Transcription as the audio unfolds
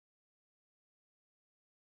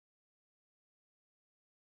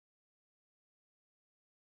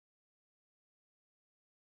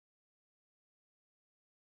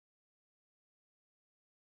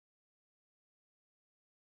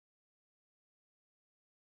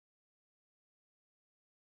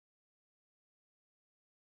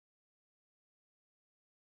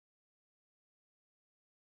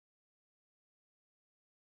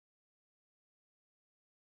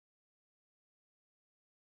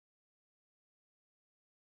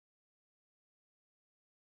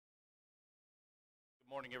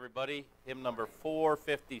Morning, everybody. Hymn number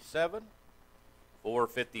 457.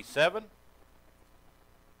 457. Let's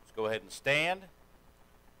go ahead and stand.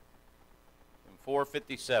 Hymn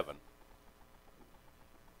 457.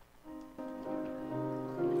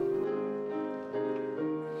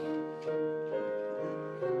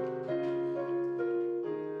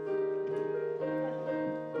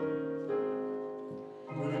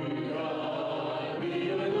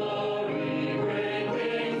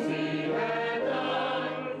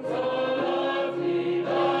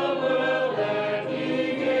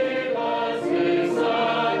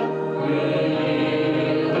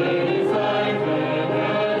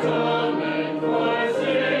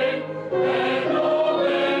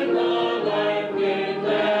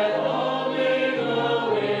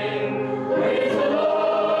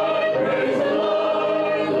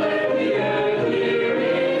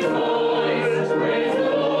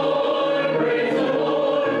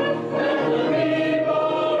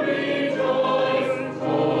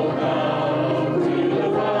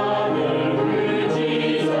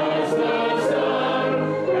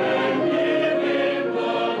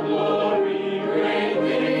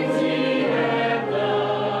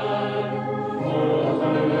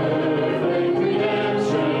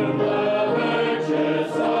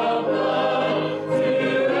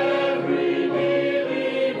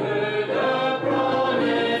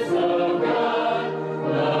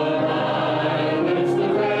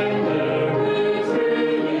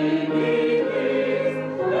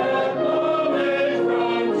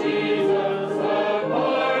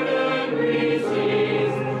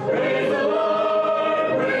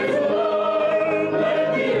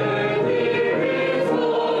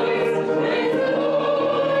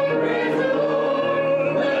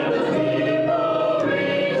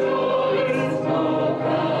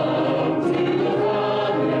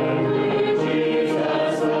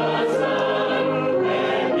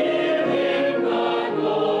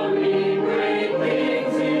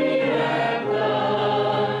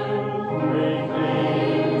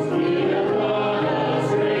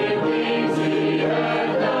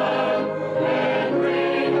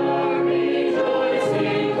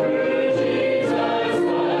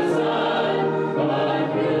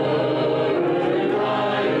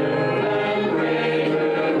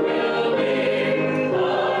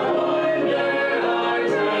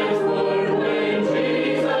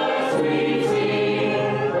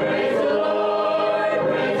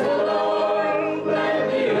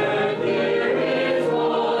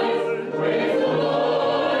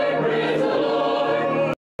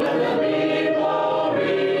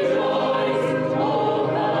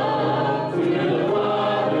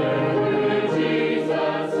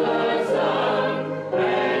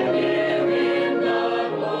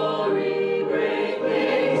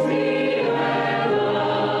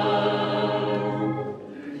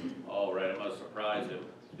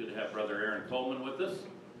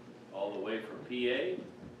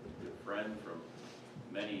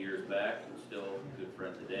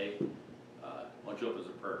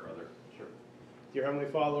 Dear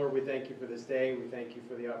Heavenly Father, Lord, we thank you for this day. We thank you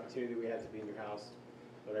for the opportunity we have to be in your house.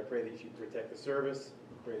 Lord, I pray that you protect the service.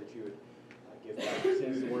 I pray that you would give Pastor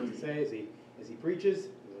Sinz the words to say as he preaches.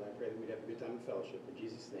 And I pray that we'd have a good time of fellowship. In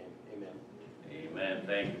Jesus' name, amen. Amen.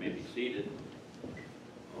 Thank you. You may be seated.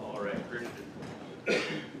 All right, Christian.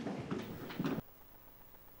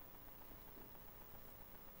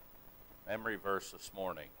 Memory verse this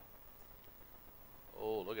morning.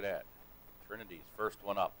 Oh, look at that. Trinity's first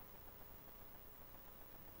one up.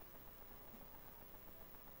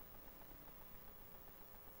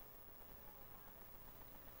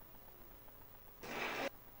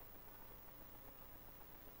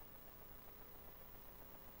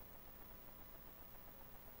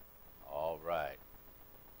 All right.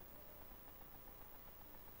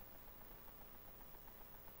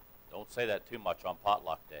 Don't say that too much on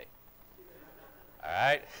potluck day. All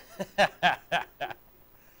right.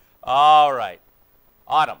 All right.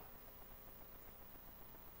 Autumn.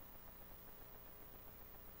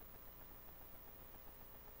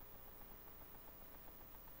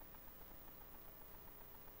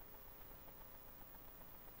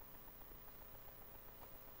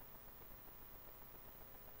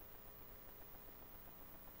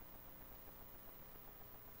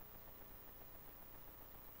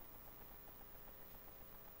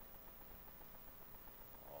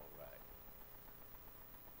 All right.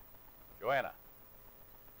 Joanna.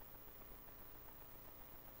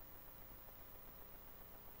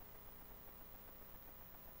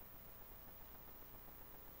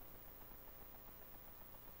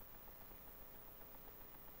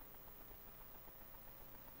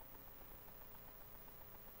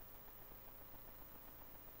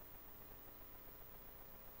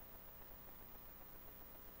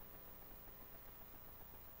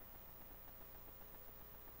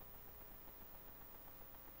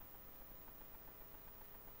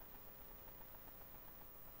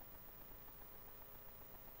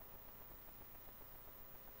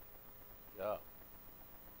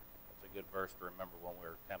 verse to remember when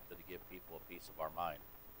we're tempted to give people a piece of our mind.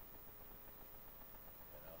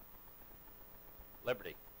 You know,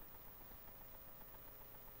 liberty.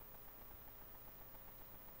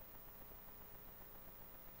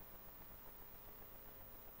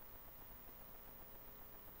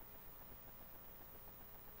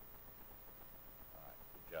 All right,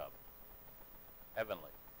 good job. Heavenly.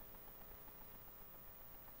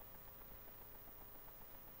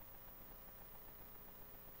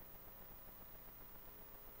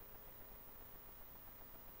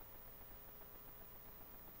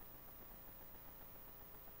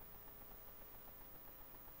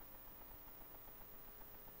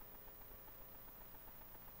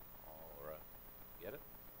 All right. Get it?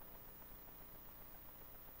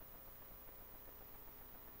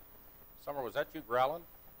 Summer, was that you growling?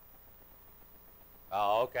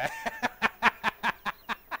 Oh, okay.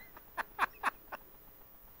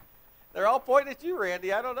 They're all pointing at you,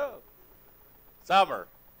 Randy. I don't know. Summer.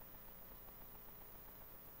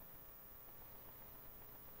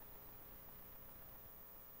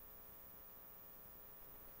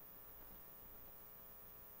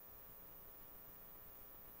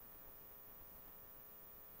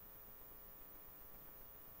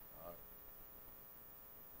 All right.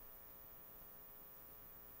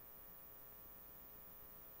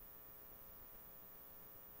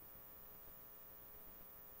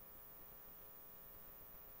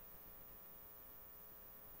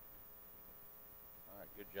 All right,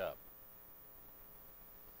 good job.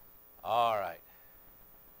 All right.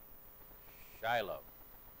 Shiloh.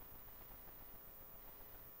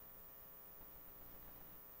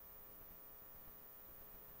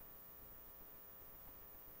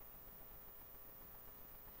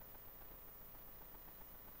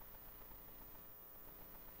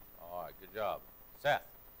 All right, good job. Seth.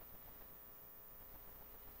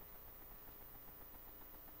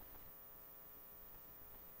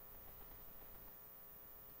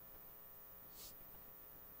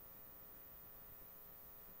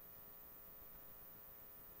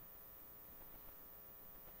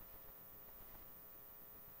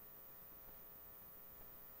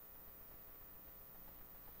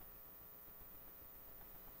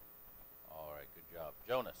 All right, good job.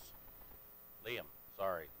 Jonas. Liam,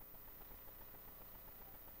 sorry.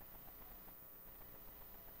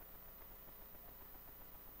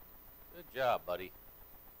 Good job, buddy.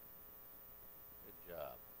 Good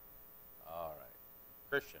job. All right.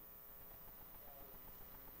 Christian.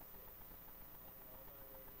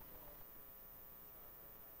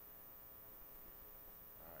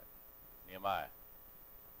 All right. Nehemiah.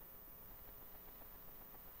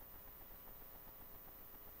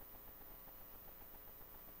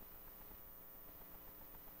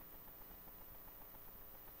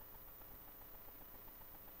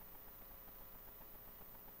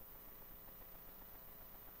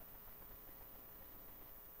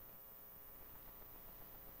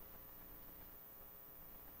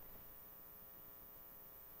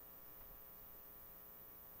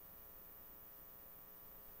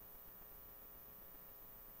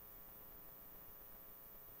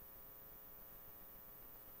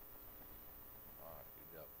 All right, good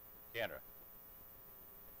job. Kendra.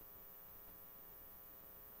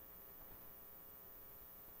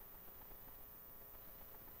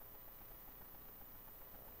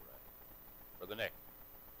 All right. Brother Nick.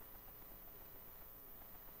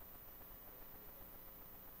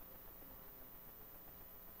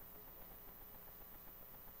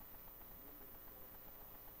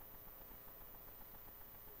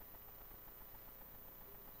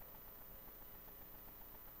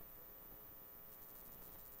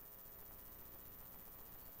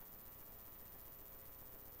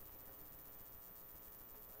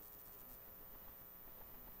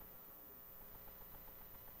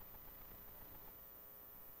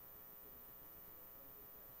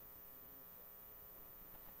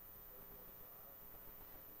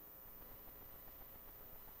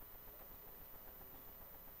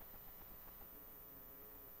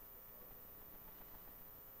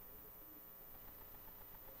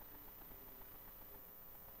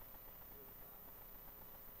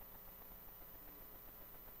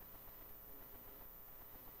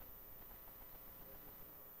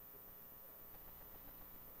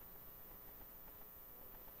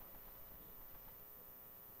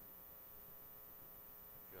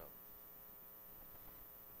 Good job.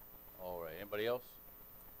 All right. Anybody else?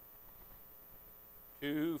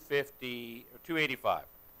 250 or 285.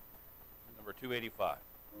 Number 285.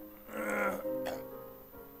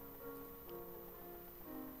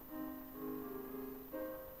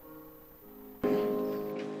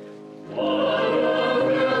 What a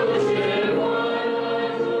fellowship, what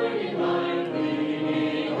a journey, my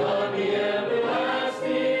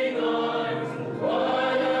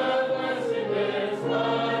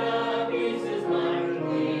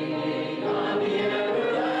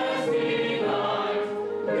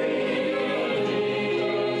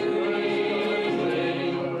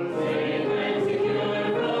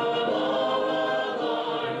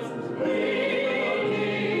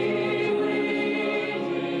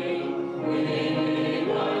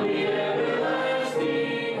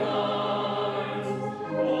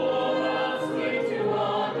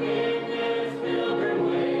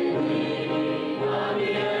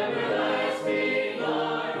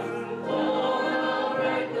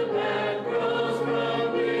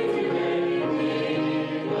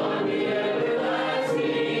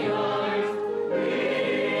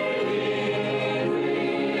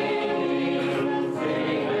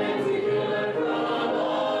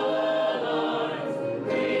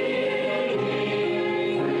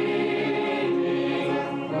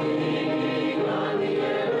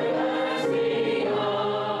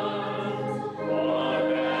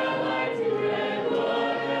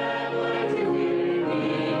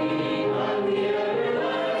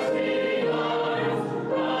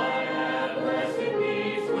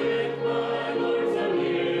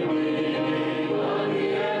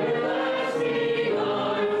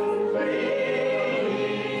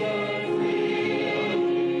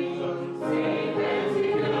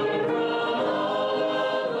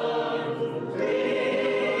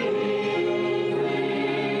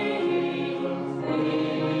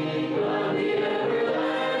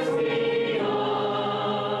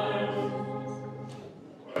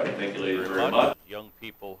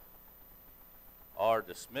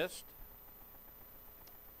missed?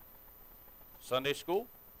 Sunday school?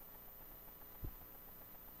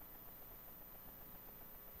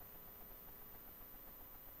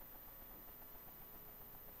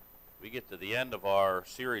 We get to the end of our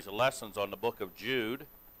series of lessons on the book of Jude.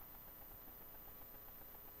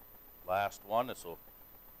 Last one. This will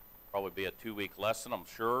probably be a 2-week lesson, I'm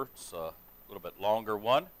sure. It's a little bit longer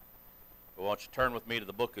one. But why don't you turn with me to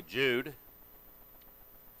the book of Jude.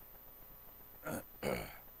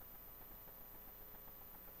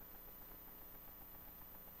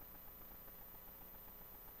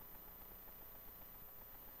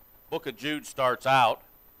 Book of Jude starts out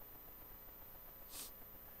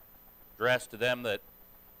addressed to them that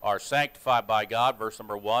are sanctified by God, verse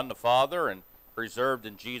number 1, the Father, and preserved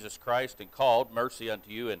in Jesus Christ and called, mercy unto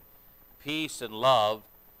you, and peace and love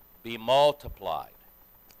be multiplied.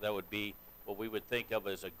 That would be what we would think of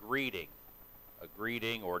as a greeting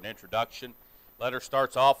or an introduction. Letter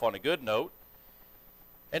starts off on a good note,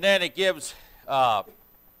 and then it gives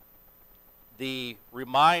the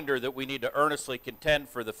reminder that we need to earnestly contend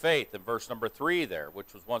for the faith in verse number 3 there,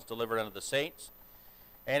 which was once delivered unto the saints.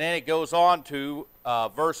 And then it goes on to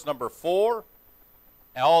verse number 4,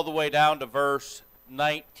 all the way down to verse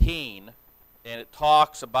 19, and it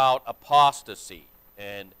talks about apostasy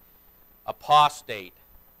and apostate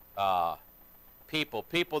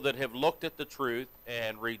people that have looked at the truth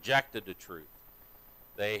and rejected the truth.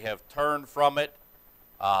 They have turned from it,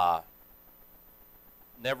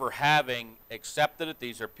 never having accepted it.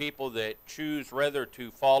 These are people that choose rather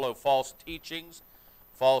to follow false teachings,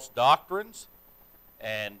 false doctrines.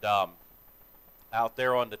 And out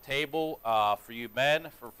there on the table for you men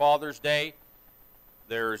for Father's Day,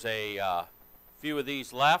 there's a few of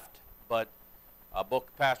these left, but a book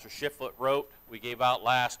Pastor Shiflett wrote, we gave out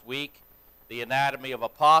last week, The Anatomy of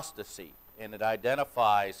Apostasy, and it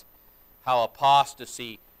identifies how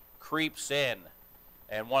apostasy creeps in.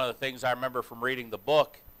 And one of the things I remember from reading the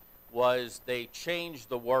book was they change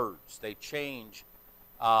the words. They change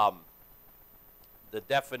the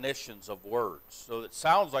definitions of words. So it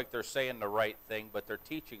sounds like they're saying the right thing, but they're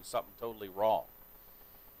teaching something totally wrong.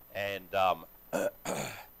 And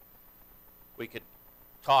we could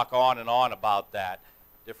talk on and on about that,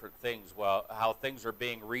 different things, well, how things are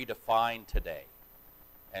being redefined today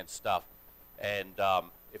and stuff. And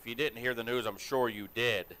if you didn't hear the news, I'm sure you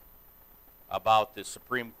did, about the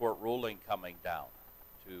Supreme Court ruling coming down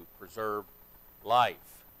to preserve life.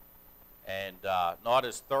 And not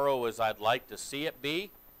as thorough as I'd like to see it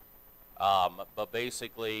be, but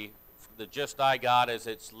basically the gist I got is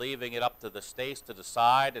it's leaving it up to the states to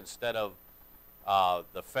decide instead of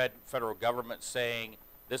the federal government saying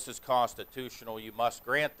this is constitutional, you must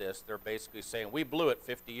grant this. They're basically saying we blew it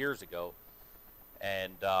 50 years ago.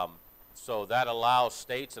 And so that allows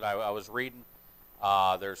states, and I was reading,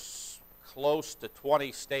 there's close to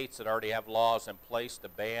 20 states that already have laws in place to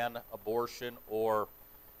ban abortion or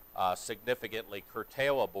significantly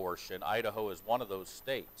curtail abortion. Idaho is one of those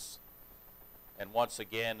states. And once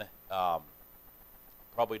again,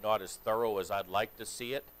 probably not as thorough as I'd like to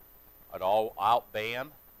see it, an all-out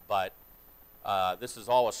ban, but this is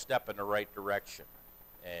all a step in the right direction.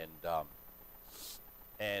 And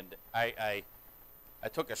I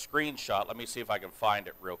took a screenshot. Let me see if I can find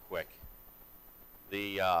it real quick.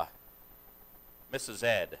 The Mrs.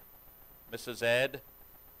 Ed,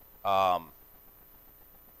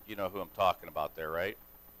 you know who I'm talking about there, right?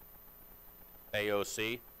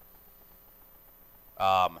 AOC.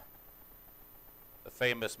 The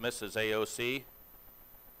famous Mrs. AOC.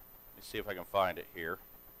 Let me see if I can find it here.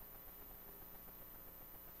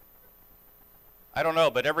 I don't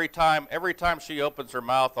know, but every time she opens her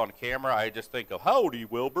mouth on camera, I just think of, howdy,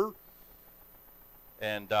 Wilbur.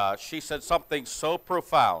 And she said something so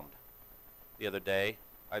profound the other day.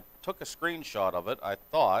 I took a screenshot of it, I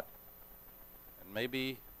thought, and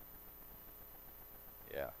maybe,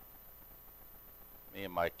 yeah, me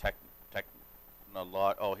and my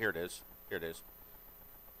oh, here it is.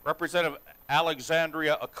 Representative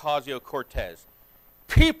Alexandria Ocasio-Cortez.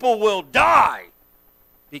 People will die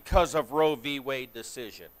because of Roe v. Wade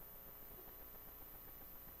decision.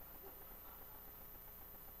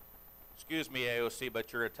 Excuse me, AOC,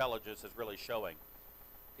 but your intelligence is really showing.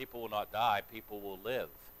 People will not die, people will live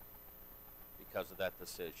because of that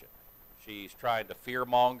decision. She's trying to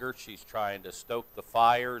fearmonger. She's trying to stoke the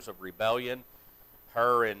fires of rebellion.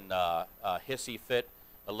 Her and hissy fit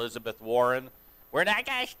Elizabeth Warren. We're not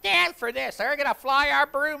going to stand for this. They're going to fly our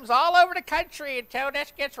brooms all over the country until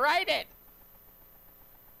this gets righted.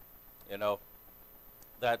 You know,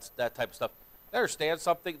 that's that type of stuff. They understand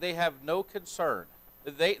something. They have no concern.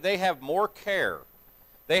 They have more care.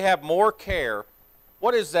 They have more care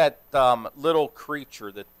What is that little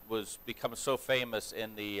creature that was become so famous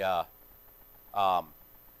in the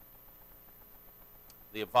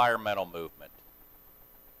environmental movement?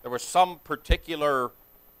 There was some particular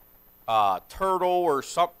turtle or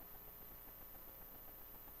some,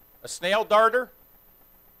 a snail darter?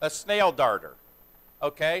 A snail darter,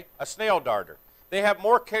 okay? A snail darter. They have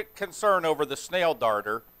more concern over the snail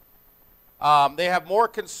darter. They have more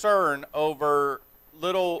concern over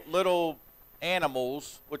little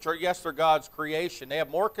animals, which are, yes, they're God's creation. They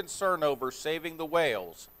have more concern over saving the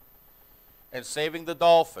whales and saving the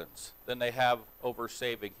dolphins than they have over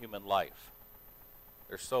saving human life.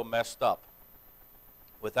 They're so messed up.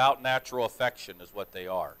 Without natural affection is what they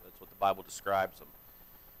are. That's what the Bible describes them,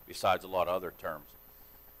 besides a lot of other terms.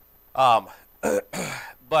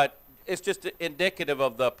 But it's just indicative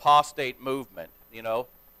of the apostate movement, you know.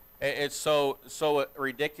 It's so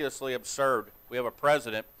ridiculously absurd. We have a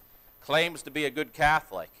president claims to be a good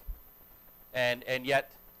Catholic and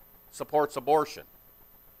yet supports abortion.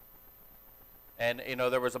 And, you know,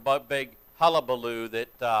 there was a big hullabaloo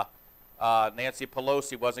that Nancy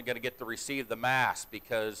Pelosi wasn't going to get to receive the Mass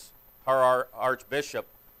because her archbishop,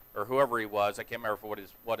 or whoever he was, I can't remember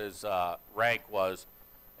what his rank was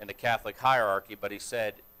in the Catholic hierarchy, but he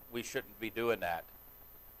said we shouldn't be doing that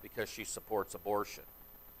because she supports abortion.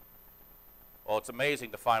 Well, it's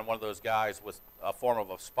amazing to find one of those guys with a form of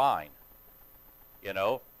a spine, you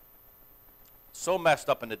know. So messed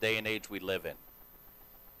up in the day and age we live in.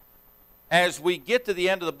 As we get to the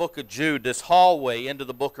end of the book of Jude, this hallway into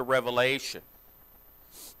the book of Revelation,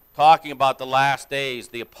 talking about the last days,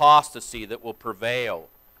 the apostasy that will prevail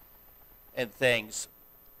and things,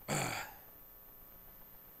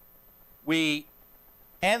 we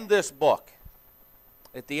end this book.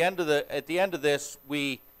 At the end of this,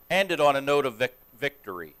 we ended on a note of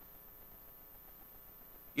victory.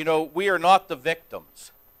 You know, we are not the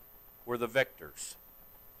victims. We're the victors.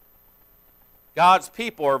 God's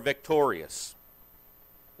people are victorious.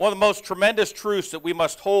 One of the most tremendous truths that we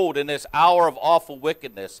must hold in this hour of awful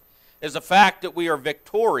wickedness is the fact that we are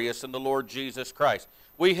victorious in the Lord Jesus Christ.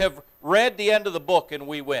 We have read the end of the book and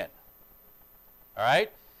we win. All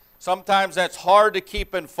right? Sometimes that's hard to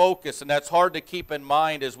keep in focus and that's hard to keep in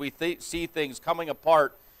mind as we see things coming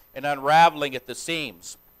apart and unraveling at the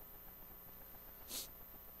seams.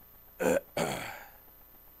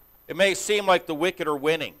 It may seem like the wicked are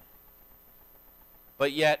winning,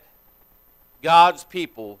 but yet God's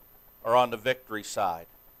people are on the victory side.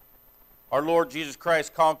 Our Lord Jesus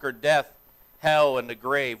Christ conquered death, hell, and the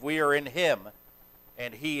grave. We are in Him,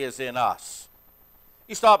 and He is in us.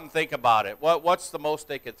 You stop and think about it. What's the most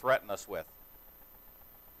they could threaten us with?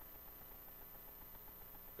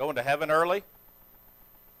 Going to heaven early?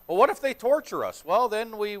 Well, what if they torture us? Well,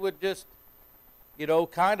 then we would just, you know,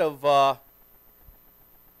 kind of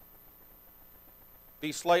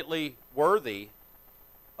be slightly worthy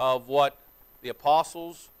of what the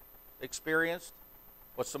apostles experienced,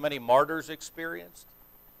 what so many martyrs experienced.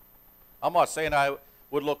 I'm not saying I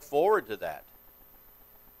would look forward to that.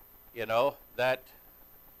 You know, that...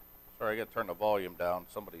 Sorry, I got to turn the volume down.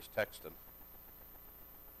 Somebody's texting.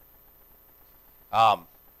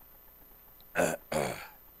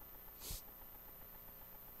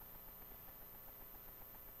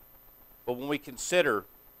 But when we consider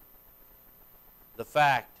the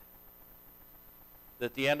fact that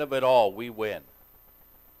at the end of it all, we win.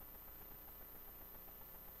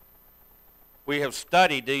 We have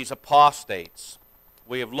studied these apostates.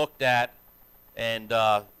 We have looked at, and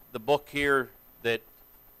the book here that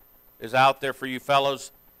is out there for you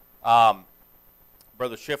fellows, Brother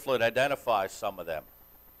Shiflett identifies some of them.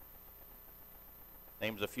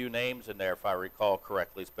 Names a few names in there, if I recall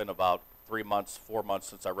correctly. It's been about 4 months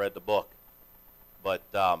since I read the book. But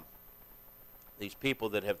these people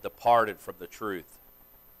that have departed from the truth.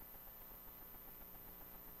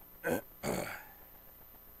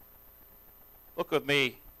 Look with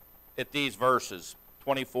me at these verses,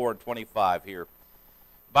 24 and 25 here.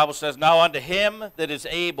 The Bible says, "Now unto Him that is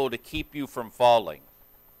able to keep you from falling,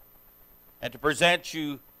 and to present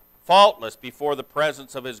you faultless before the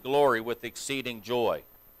presence of His glory with exceeding joy.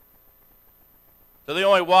 To the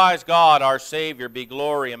only wise God, our Savior, be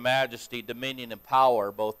glory and majesty, dominion and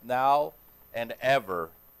power, both now and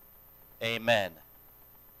ever. Amen."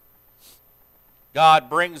 God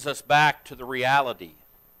brings us back to the reality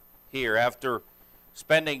here after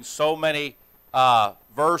spending so many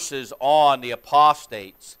verses on the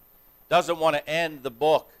apostates. Doesn't want to end the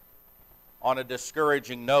book on a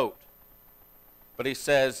discouraging note. But he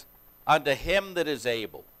says, unto Him that is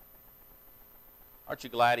able. Aren't you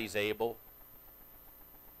glad He's able?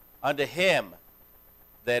 Unto Him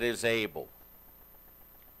that is able.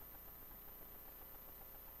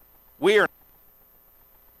 We are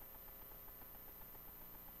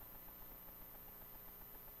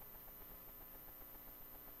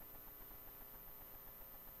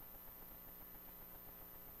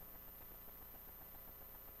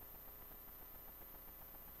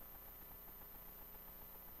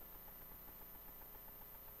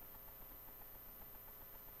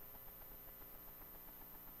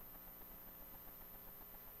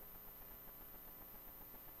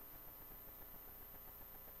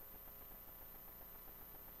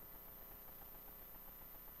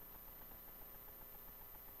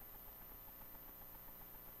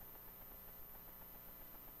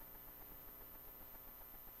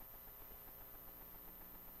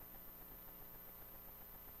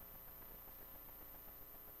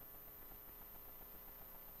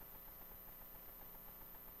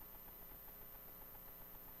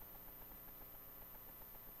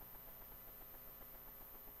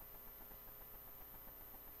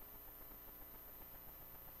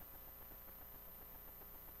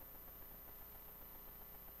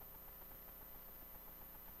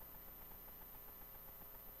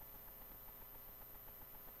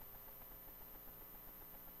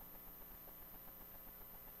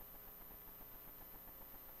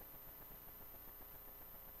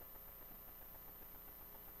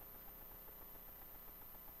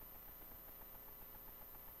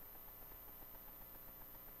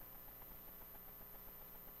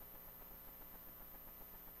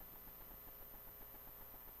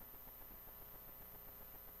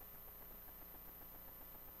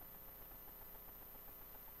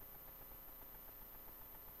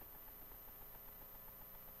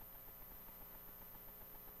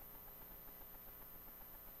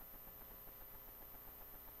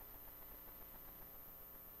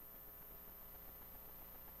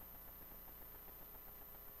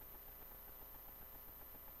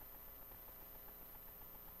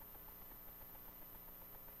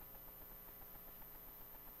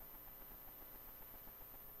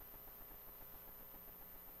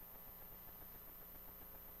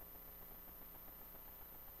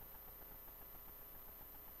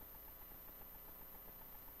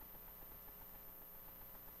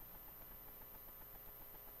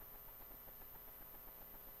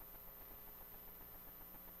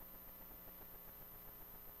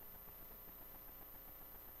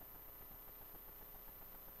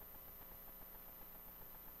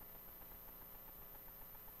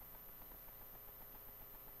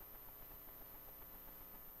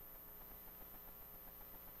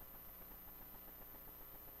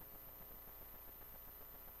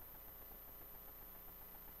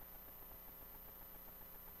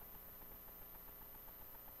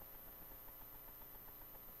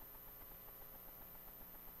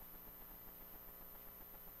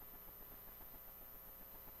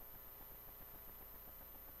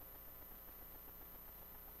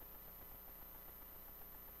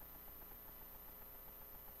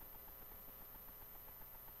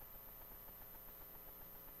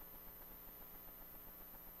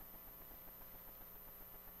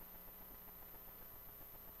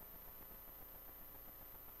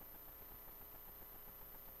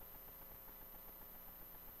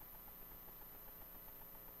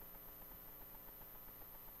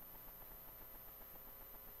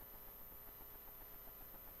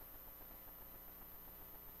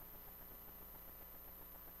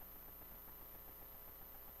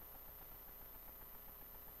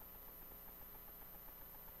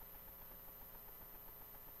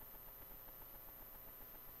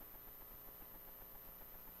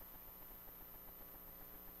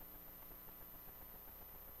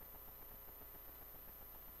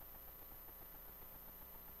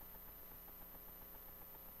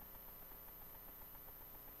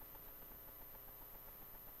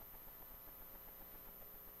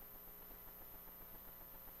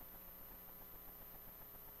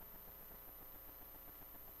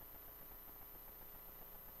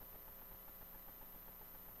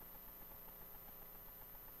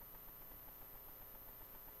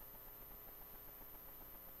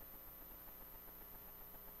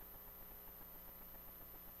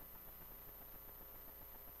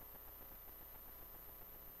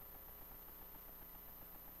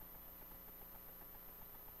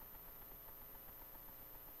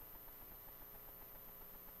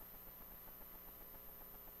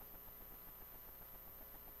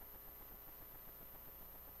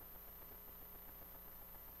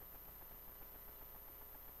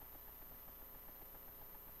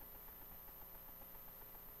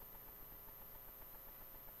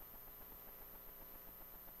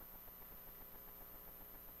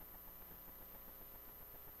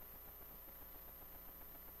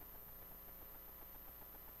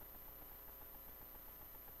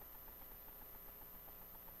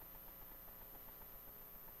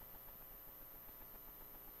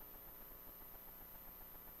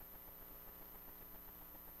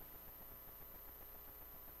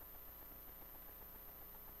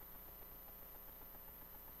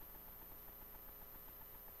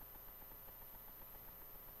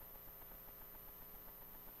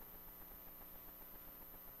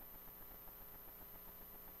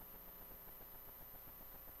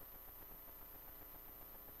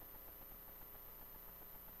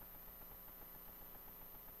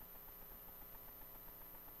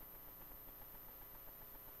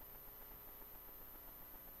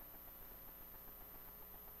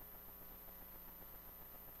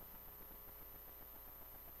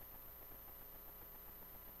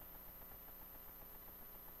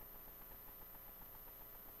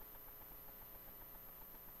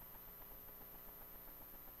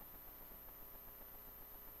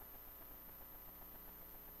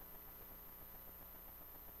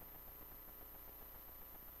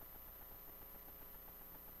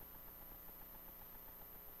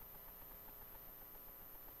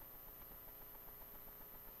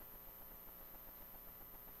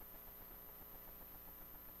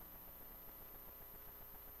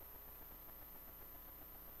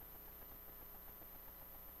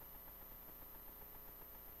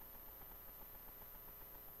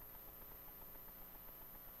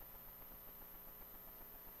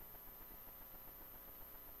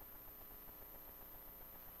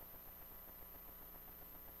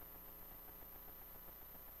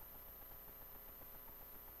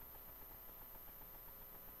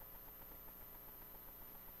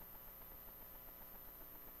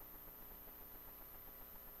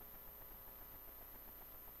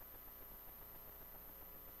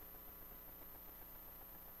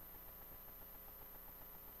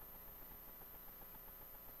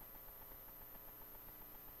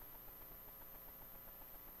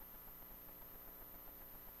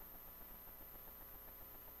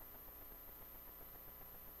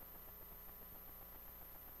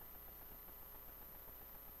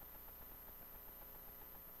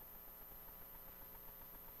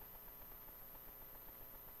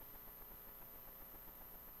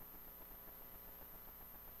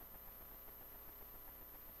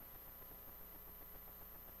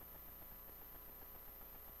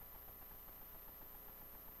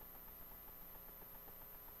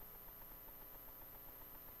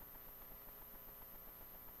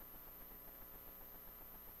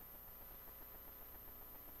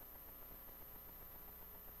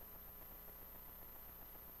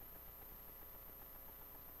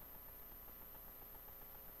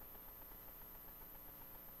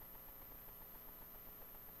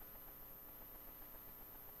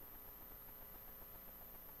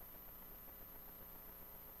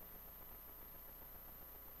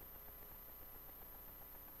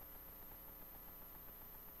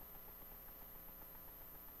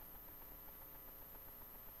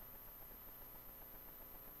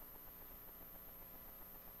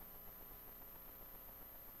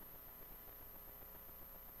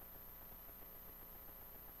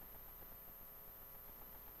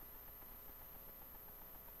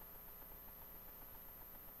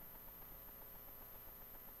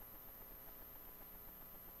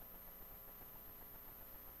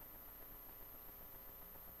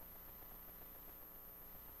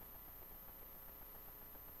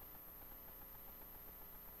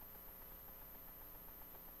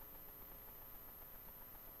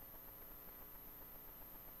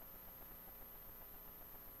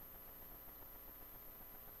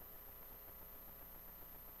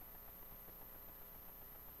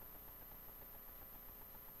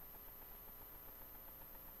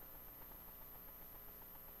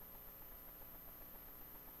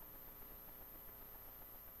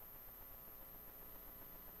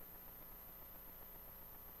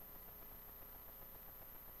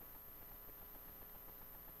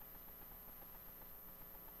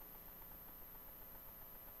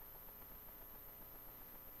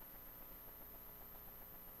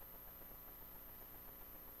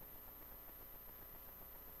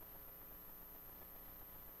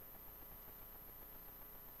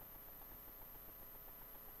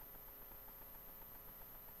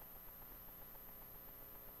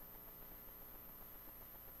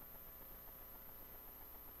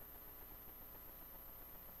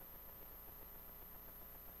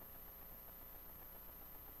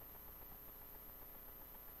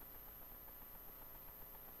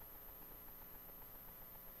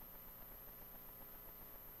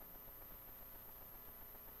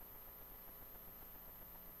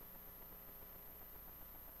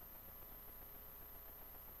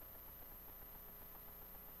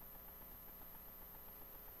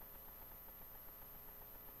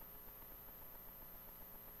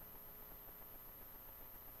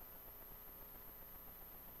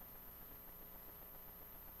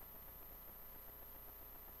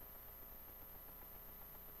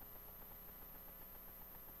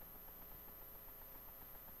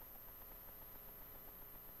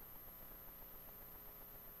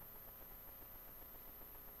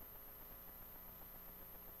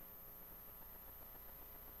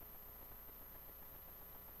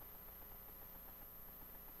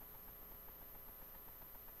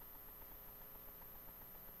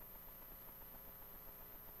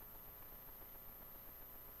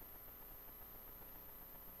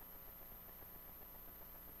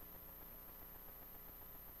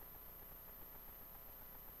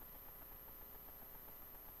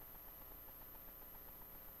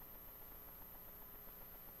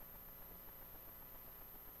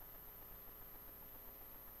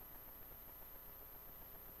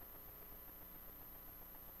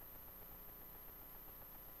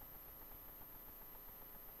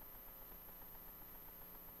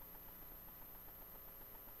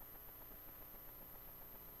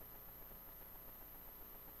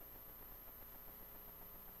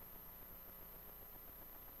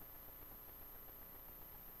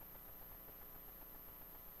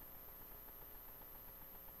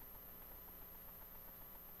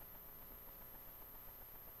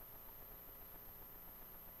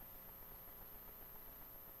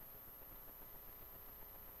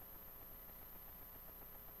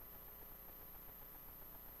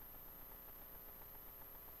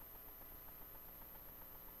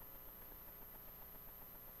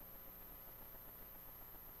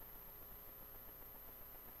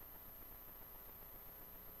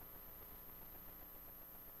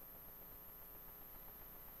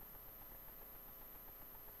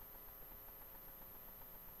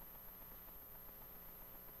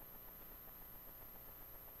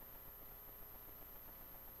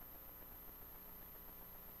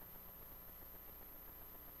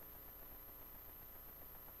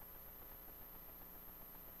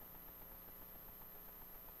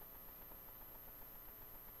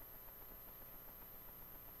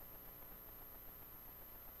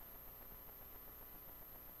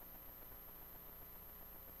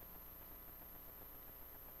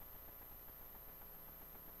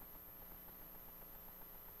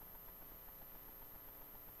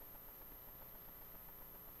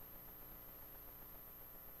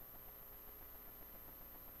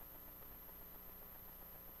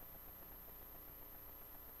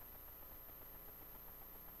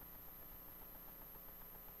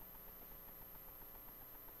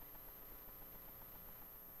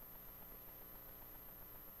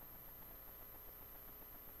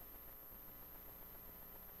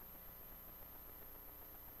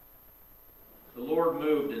Lord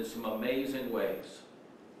moved in some amazing ways.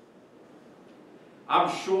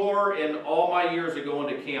 I'm sure in all my years of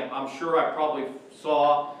going to camp, I'm sure I probably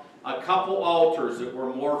saw a couple altars that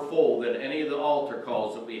were more full than any of the altar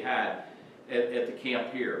calls that we had at the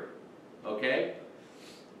camp here. Okay?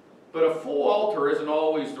 But a full altar isn't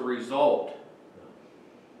always the result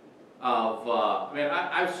of,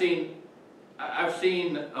 I've seen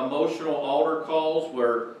emotional altar calls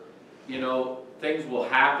where, things will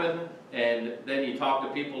happen, and then you talk to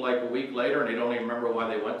people like a week later and they don't even remember why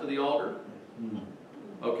they went to the altar.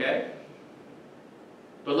 Okay?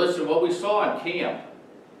 But listen, what we saw in camp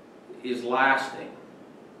is lasting.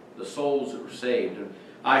 The souls that were saved. And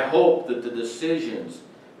I hope that the decisions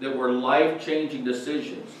that were life-changing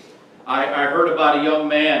decisions. I heard about a young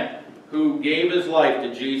man who gave his life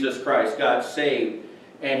to Jesus Christ, got saved,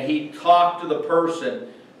 and he talked to the person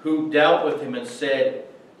who dealt with him and said,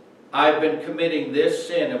 I've been committing this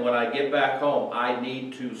sin, and when I get back home, I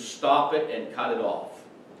need to stop it and cut it off.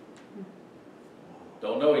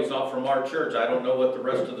 Don't know, he's not from our church. I don't know what the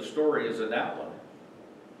rest of the story is in that one.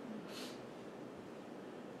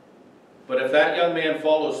 But if that young man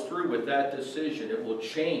follows through with that decision, it will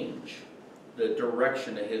change the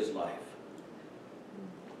direction of his life.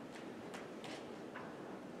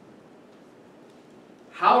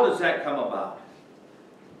 How does that come about?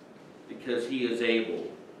 Because he is able.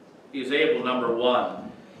 He is able, number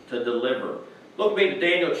one, to deliver. Look with me to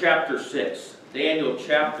Daniel chapter 6. Daniel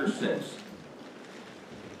chapter 6.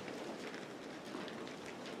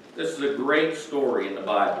 This is a great story in the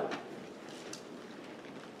Bible.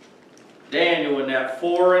 Daniel in that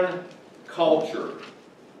foreign culture.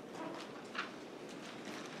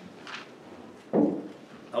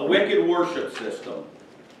 A wicked worship system.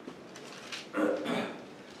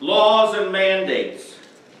 Laws and mandates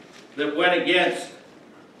that went against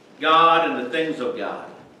God and the things of God.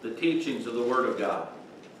 The teachings of the Word of God.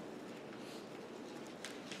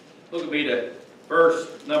 Look at me to verse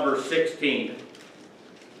number 16.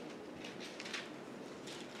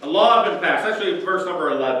 A law had been passed. Actually, verse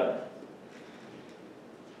number 11.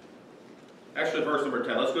 Actually, verse number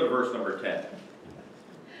 10. Let's go to verse number 10.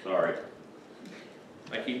 Sorry.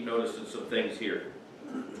 I keep noticing some things here.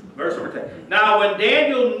 Verse number 10. Now, when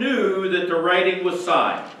Daniel knew that the writing was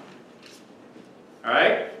signed, all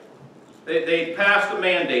right? They passed a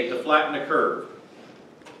mandate to flatten the curve.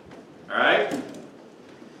 All right?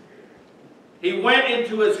 He went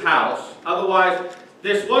into his house. Otherwise,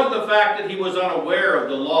 this wasn't the fact that he was unaware of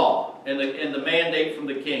the law and the mandate from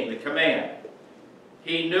the king, the command.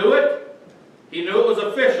 He knew it. He knew it was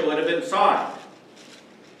official. It had been signed.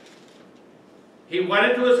 He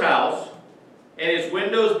went into his house, and his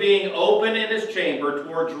windows being open in his chamber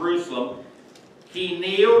toward Jerusalem, he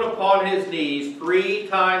kneeled upon his knees 3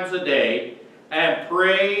 times a day and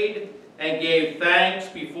prayed and gave thanks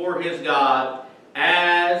before his God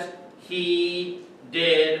as he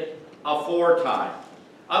did aforetime.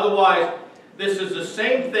 Otherwise, this is the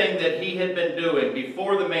same thing that he had been doing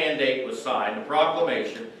before the mandate was signed, the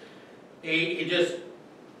proclamation. He just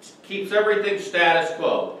keeps everything status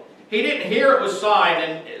quo. He didn't hear it was signed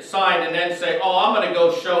and then say, oh, I'm going to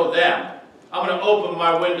go show them. I'm going to open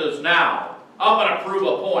my windows now. I'm going to prove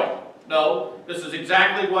a point. No, this is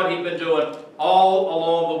exactly what he'd been doing all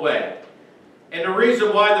along the way. And the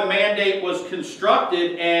reason why the mandate was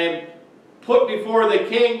constructed and put before the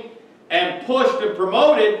king and pushed and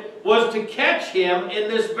promoted was to catch him in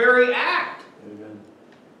this very act. Amen.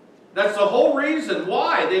 That's the whole reason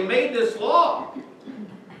why they made this law.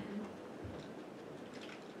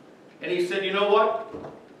 And he said, you know what?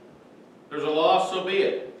 There's a law, so be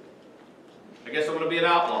it. I guess I'm going to be an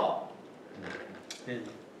outlaw. I'm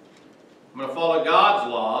going to follow God's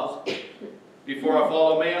laws before I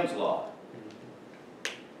follow man's law.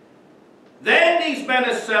 Then these men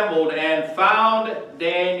assembled and found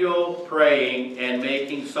Daniel praying and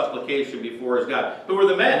making supplication before his God. Who were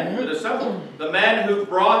the men that assembled? The men who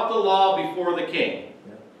brought the law before the king.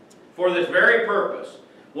 For this very purpose.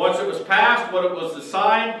 Once it was passed, when it was the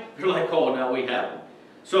sign, they're like, oh, now we have it.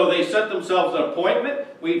 So they set themselves an appointment.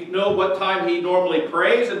 We know what time he normally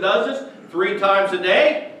prays and does this. 3 times a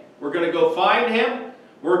day. We're going to go find him.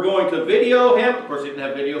 We're going to video him. Of course, he didn't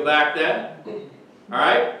have video back then. All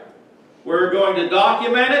right? We're going to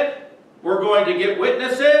document it. We're going to get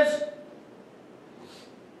witnesses.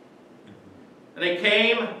 And they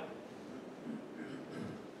came.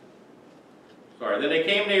 Then they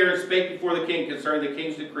came near and spake before the king concerning the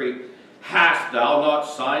king's decree. Hast thou not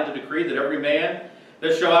signed the decree that every man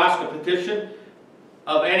that shall ask a petition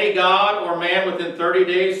of any god or man within 30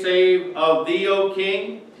 days, save of thee, O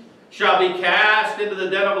king, shall be cast into the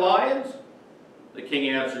den of lions? The king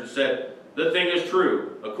answered and said, the thing is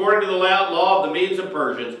true, according to the law of the Medes and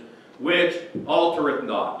Persians, which altereth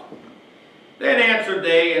not. Then answered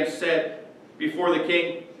they and said before the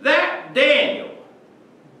king, that Daniel.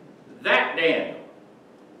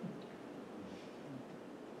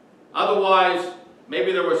 Otherwise,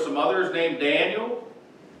 maybe there were some others named Daniel,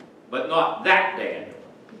 but not that Daniel.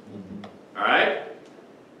 All right?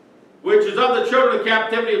 Which is of the children of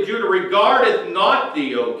captivity of Judah, regardeth not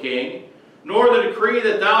thee, O king, nor the decree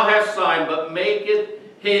that thou hast signed, but maketh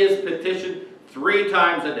his petition 3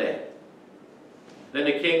 times a day. Then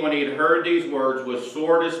the king, when he had heard these words, was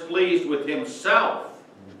sore displeased with himself.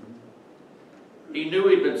 He knew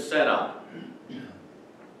he'd been set up.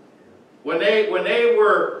 When they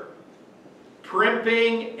were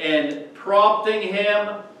primping and prompting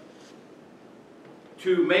him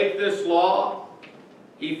to make this law,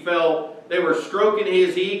 he fell, they were stroking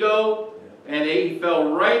his ego, and he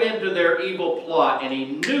fell right into their evil plot, and he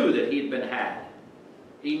knew that he'd been had.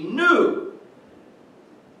 He knew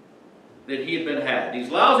that he had been had. These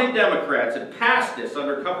lousy Democrats had passed this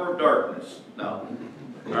under cover of darkness. No.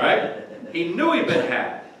 All right? He knew he'd been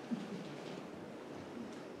had.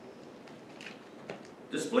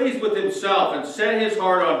 Displeased with himself, and set his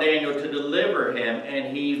heart on Daniel to deliver him,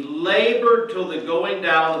 and he labored till the going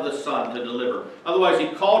down of the sun to deliver. Otherwise, he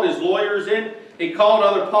called his lawyers in. He called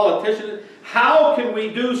other politicians. How can we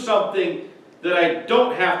do something that I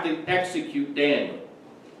don't have to execute Daniel?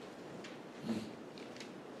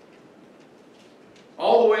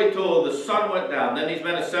 All the way till the sun went down. Then these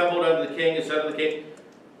men assembled unto the king and said unto the king,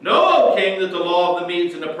 Know, O king, that the law of the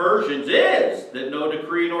Medes and the Persians is, that no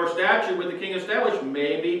decree nor statute with the king established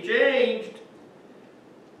may be changed.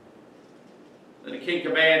 Then the king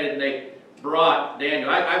commanded, and they brought Daniel.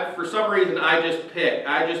 For some reason, I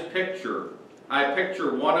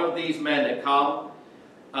picture one of these men that come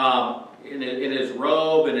in his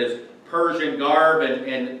robe and his Persian garb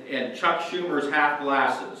and Chuck Schumer's half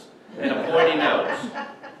glasses and a pointy nose.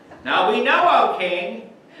 Now we know, O king,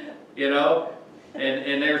 you know.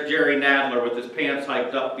 And there's Jerry Nadler with his pants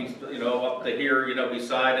hiked up, up to here,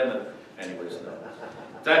 beside him. And anyways, no.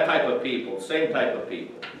 That type of people, same type of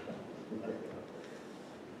people.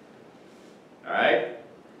 All right?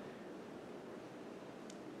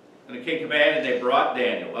 And the king commanded, they brought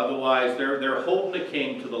Daniel. Otherwise, they're holding the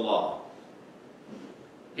king to the law.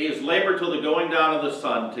 He has labored till the going down of the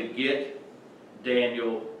sun to get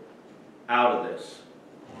Daniel out of this.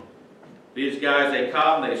 These guys, they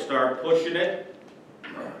come, they start pushing it.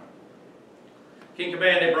 King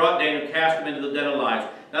commanded, they brought Daniel, cast him into the den of lions.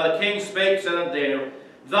 Now the king spake, said unto Daniel,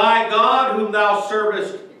 Thy God whom thou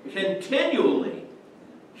servest continually,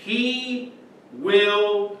 he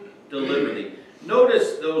will deliver thee.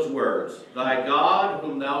 Notice those words, Thy God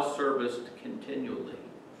whom thou servest continually.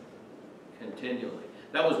 Continually.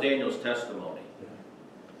 That was Daniel's testimony.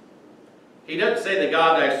 He doesn't say the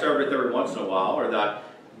God that I serveth every once in a while, or that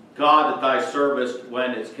God that thou servest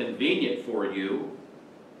when it's convenient for you.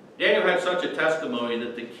 Daniel had such a testimony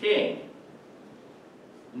that the king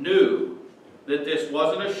knew that this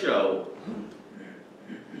wasn't a show,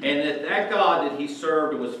 and that God that he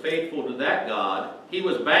served and was faithful to that God, he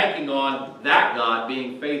was banking on that God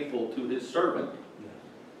being faithful to his servant.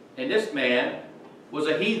 And this man was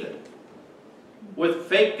a heathen with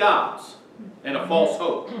fake gods and a false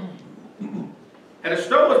hope. And a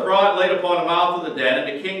stone was brought and laid upon the mouth of the den,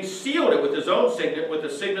 and the king sealed it with his own signet, with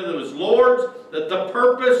the signet of his lords, that the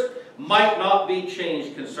purpose might not be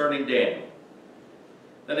changed concerning Daniel.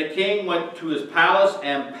 Then the king went to his palace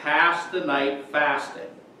and passed the night fasting.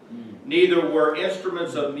 Neither were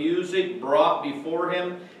instruments of music brought before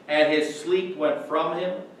him, and his sleep went from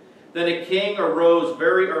him. Then the king arose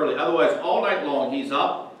very early. Otherwise, all night long he's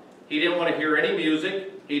up. He didn't want to hear any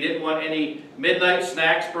music. He didn't want any midnight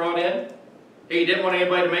snacks brought in. He didn't want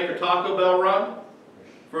anybody to make a Taco Bell run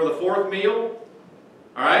for the 4th meal.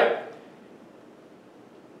 All right?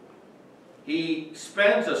 He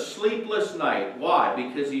spends a sleepless night. Why?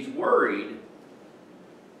 Because he's worried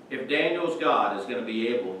if Daniel's God is going to be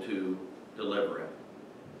able to deliver him.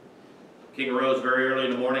 The king arose very early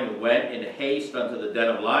in the morning and went in haste unto the den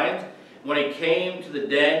of lions. When he came to the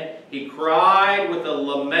den, he cried with a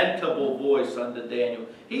lamentable voice unto Daniel.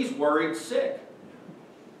 He's worried sick.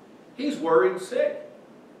 He's worried sick.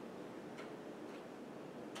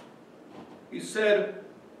 He said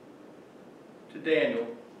to Daniel,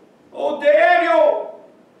 O Daniel,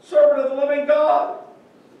 servant of the living God,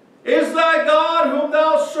 is thy God whom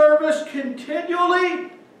thou servest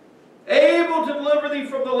continually able to deliver thee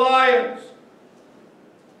from the lions?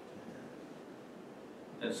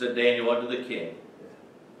 And said Daniel unto the king,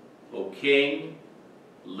 O king,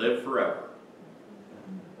 live forever.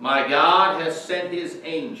 My God has sent his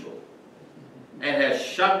angel and has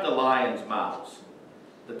shut the lions' mouths,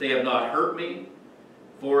 that they have not hurt me.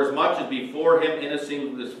 For as much as before him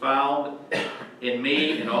innocent was found in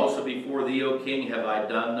me, and also before thee, O king, have I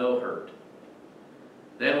done no hurt.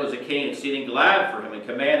 Then was the king exceeding glad for him, and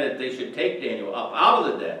commanded that they should take Daniel up out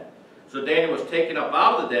of the den. So Daniel was taken up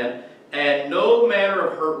out of the den, and no manner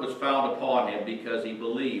of hurt was found upon him, because he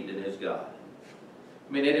believed in his God.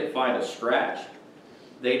 I mean, they didn't find a scratch.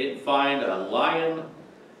 They didn't find a lion,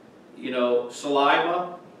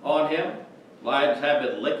 saliva on him. Lions have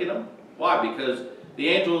been licking him. Why? Because the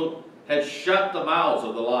angel had shut the mouths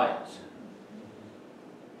of the lions.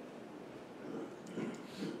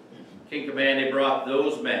 King commanded, they brought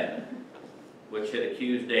those men which had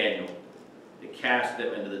accused Daniel, to cast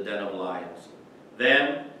them into the den of lions.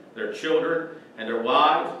 Them, their children, and their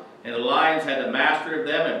wives, and the lions had the mastery of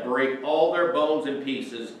them, and break all their bones in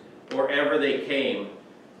pieces wherever they came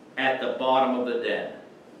at the bottom of the den.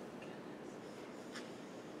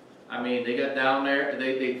 I mean, they got down there,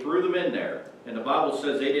 they threw them in there, and the Bible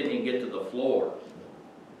says they didn't even get to the floor.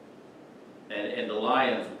 And the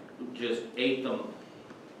lions just ate them,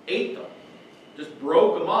 just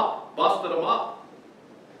broke them up, busted them up.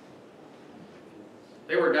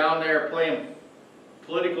 They were down there playing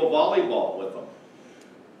political volleyball with them.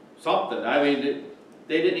 Something, I mean,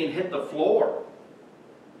 they didn't even hit the floor,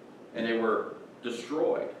 and they were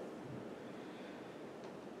destroyed.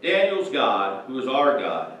 Daniel's God, who is our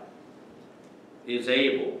God, is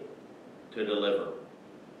able to deliver.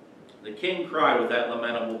 The king cried with that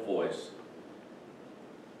lamentable voice,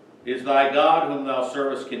 Is thy God, whom thou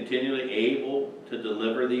servest continually, able to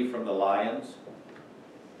deliver thee from the lions?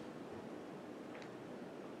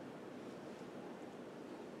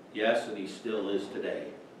 Yes, and he still is today.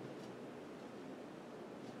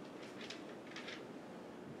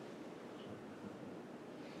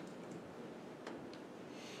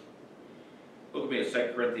 Look at me at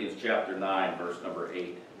 2 Corinthians chapter 9, verse number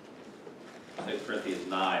 8. 2 Corinthians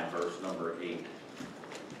 9, verse number 8.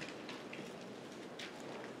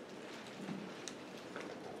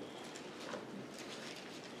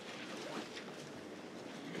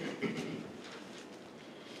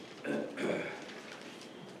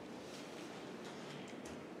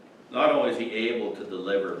 Not only is he able to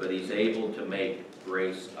deliver, but he's able to make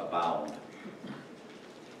grace abound.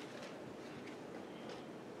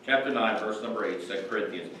 Chapter 9, verse number 8, 2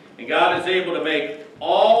 Corinthians. And God is able to make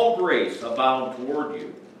all grace abound toward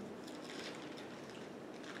you,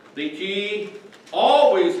 that ye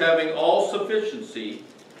always having all sufficiency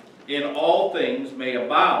in all things may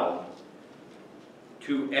abound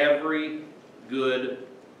to every good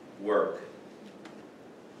work.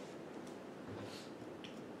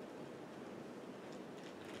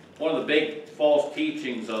 One of the big false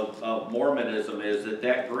teachings of Mormonism is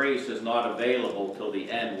that grace is not available till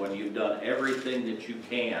the end, when you've done everything that you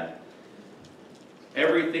can.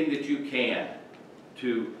 Everything that you can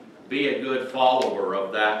to be a good follower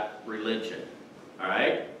of that religion.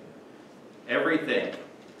 Alright? Everything.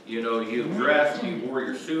 You know, you've dressed, you wore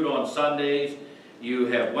your suit on Sundays, you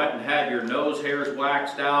have went and had your nose hairs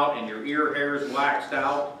waxed out and your ear hairs waxed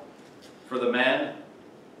out for the men.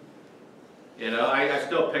 You know, I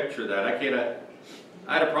still picture that.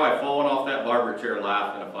 I'd have probably fallen off that barber chair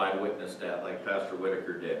laughing if I'd witnessed that like Pastor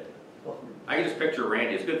Whitaker did. I can just picture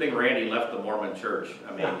Randy. It's a good thing Randy left the Mormon church.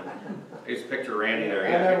 I mean, I just picture Randy there. I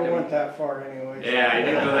never went that far anyway. Yeah, he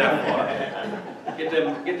didn't go that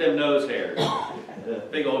far. Get them nose hairs.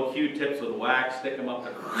 Big old Q-tips with wax, stick them up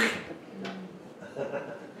there.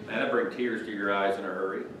 That'll bring tears to your eyes in a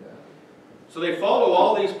hurry. So they follow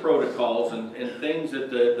all these protocols and things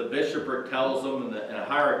that the bishopric tells them and the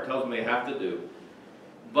hierarch tells them they have to do.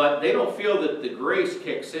 But they don't feel that the grace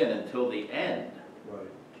kicks in until the end. Right.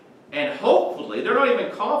 And hopefully, they're not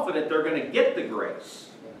even confident they're going to get the grace.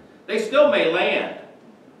 They still may land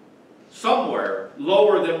somewhere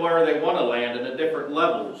lower than where they want to land in the different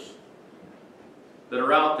levels that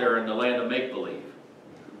are out there in the land of make-believe.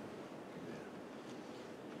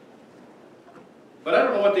 But I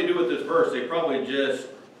don't know what they do with this verse. They probably just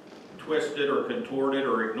twist it or contort it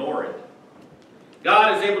or ignore it.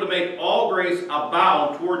 God is able to make all grace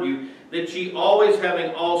abound toward you, that ye always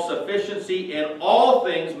having all sufficiency in all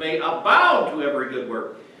things may abound to every good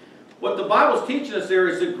work. What the Bible's teaching us there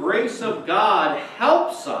is the grace of God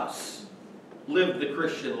helps us live the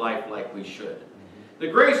Christian life like we should. The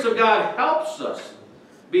grace of God helps us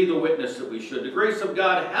be the witness that we should. The grace of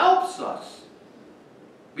God helps us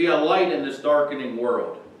be a light in this darkening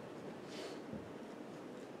world.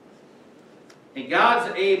 And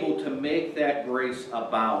God's able to make that grace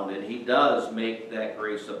abound, and He does make that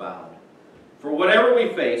grace abound. For whatever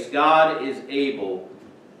we face, God is able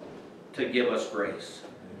to give us grace.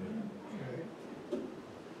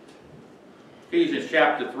 Ephesians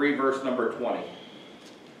chapter 3, verse number 20.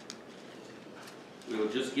 We will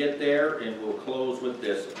just get there and we'll close with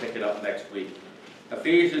this and pick it up next week.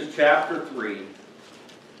 Ephesians chapter 3,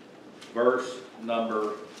 verse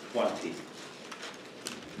number 20.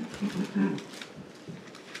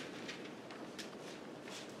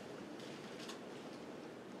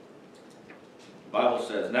 The Bible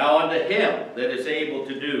says, Now unto him that is able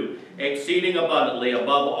to do exceeding abundantly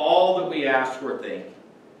above all that we ask or think,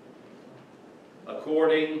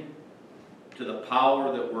 according to the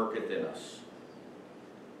power that worketh in us.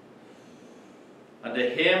 Unto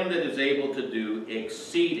him that is able to do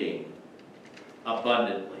exceeding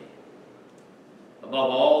abundantly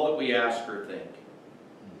above all that we ask or think.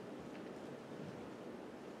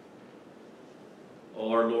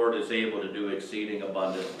 Oh, our Lord is able to do exceeding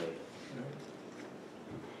abundantly.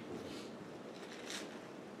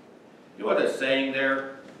 You know what it's saying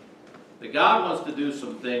there? That God wants to do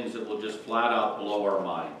some things that will just flat out blow our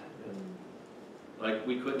mind. Like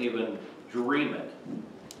we couldn't even dream it.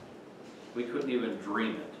 We couldn't even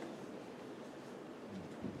dream it.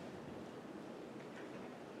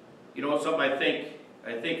 You know, something I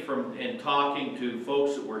think from in talking to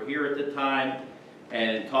folks that were here at the time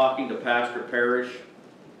and talking to Pastor Parrish,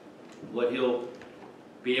 what he'll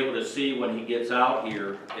be able to see when he gets out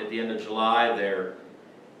here at the end of July there,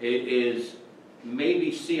 it is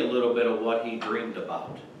maybe see a little bit of what he dreamed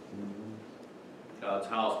about. God's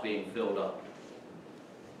house being filled up.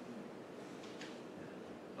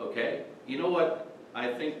 Okay? You know what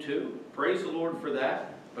I think too? Praise the Lord for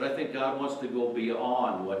that. But I think God wants to go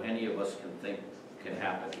beyond what any of us can think can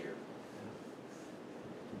happen here.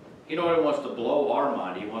 You know what He wants to blow our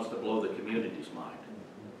mind? He wants to blow the community's mind.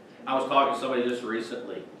 I was talking to somebody just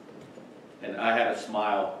recently, and I had a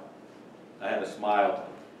smile.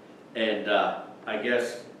 And I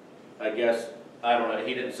guess, I don't know,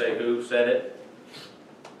 he didn't say who said it.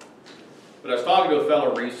 But I was talking to a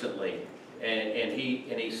fellow recently, and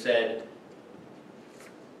he said,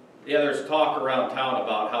 yeah, there's talk around town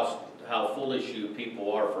about how foolish you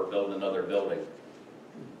people are for building another building.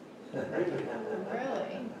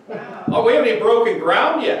 Really? Wow. Oh, we haven't even broken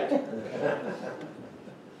ground yet.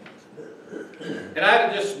 And I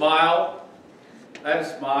had to just smile. I had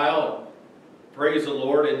to smile and praise the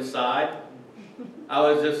Lord inside. I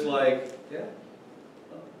was just like, yeah.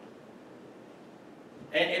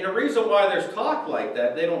 And the reason why there's talk like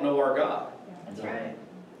that, they don't know our God. That's right.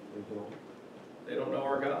 They don't know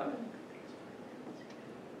our God.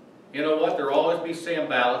 You know what? There'll always be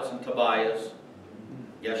Sanballats and Tobias,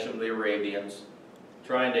 Geshem the Arabians,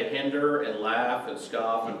 trying to hinder and laugh and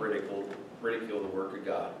scoff and ridicule the work of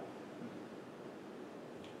God.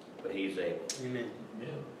 But He's able. Amen.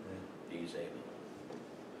 He's able.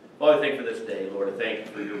 Well, I thank you for this day, Lord. I thank you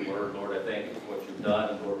for your word, Lord. I thank you for what you've done,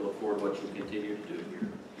 and Lord, look forward to what you'll continue to do here.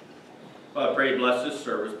 Well, I pray, bless this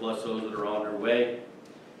service, bless those that are on their way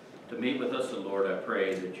to meet with us, and Lord, I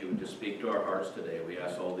pray that you would just speak to our hearts today. We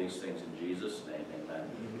ask all these things in Jesus' name,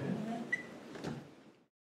 amen.